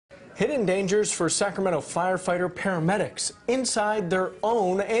Hidden dangers for Sacramento firefighter-paramedics inside their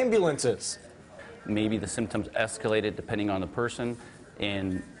own ambulances. Maybe the symptoms escalated depending on the person,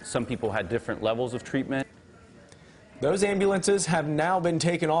 and some people had different levels of treatment. Those ambulances have now been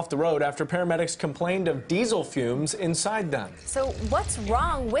taken off the road after paramedics complained of diesel fumes inside them. So what's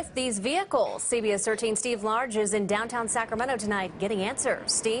wrong with these vehicles? CBS 13's Steve Large is in downtown Sacramento tonight getting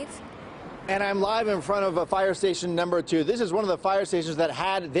answers. Steve? And I'm live in front of fire station number 2. This is one of the fire stations that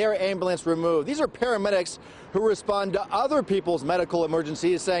had their ambulance removed. These are paramedics who respond to other people's medical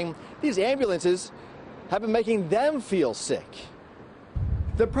emergencies, saying these ambulances have been making them feel sick.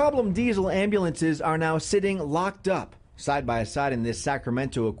 The problem diesel ambulances are now sitting locked up side by side in this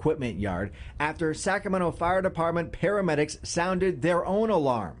Sacramento equipment yard after Sacramento Fire Department paramedics sounded their own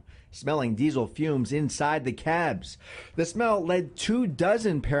alarm, smelling diesel fumes inside the cabs. The smell led 24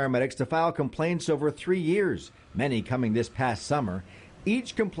 paramedics to file complaints over 3 years, many coming this past summer.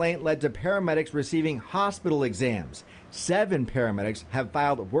 Each complaint led to paramedics receiving hospital exams. 7 paramedics have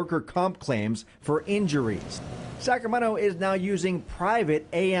filed worker comp claims for injuries. Sacramento is now using private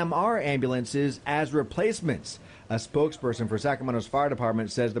AMR ambulances as replacements. A spokesperson for Sacramento's fire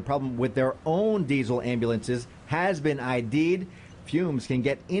department says the problem with their own diesel ambulances has been ID'd. Fumes can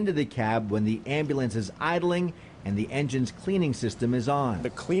get into the cab when the ambulance is idling and the engine's cleaning system is on. The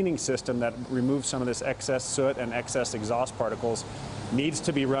cleaning system that removes some of this excess soot and excess exhaust particles needs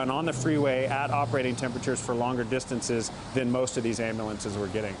to be run on the freeway at operating temperatures for longer distances than most of these ambulances were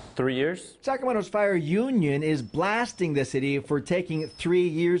getting. 3 years? Sacramento's fire union is blasting the city for taking 3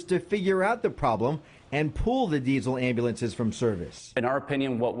 years to figure out the problem and pull the diesel ambulances from service. In our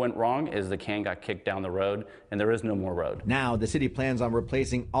opinion, what went wrong is the can got kicked down the road, and there is no more road. Now, the city plans on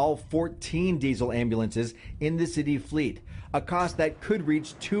replacing all 14 diesel ambulances in the city fleet, a cost that could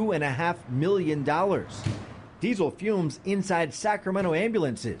reach $2.5 million. Diesel fumes inside Sacramento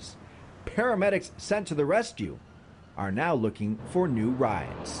ambulances. Paramedics sent to the rescue are now looking for new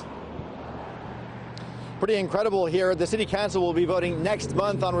rides. Pretty incredible here. The city council will be voting next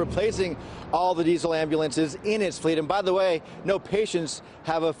month on replacing all the diesel ambulances in its fleet. And by the way, no patients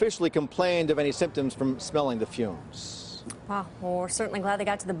have officially complained of any symptoms from smelling the fumes. Wow, well, we're certainly glad they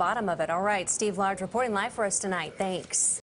got to the bottom of it. All right, Steve Large reporting live for us tonight. Thanks.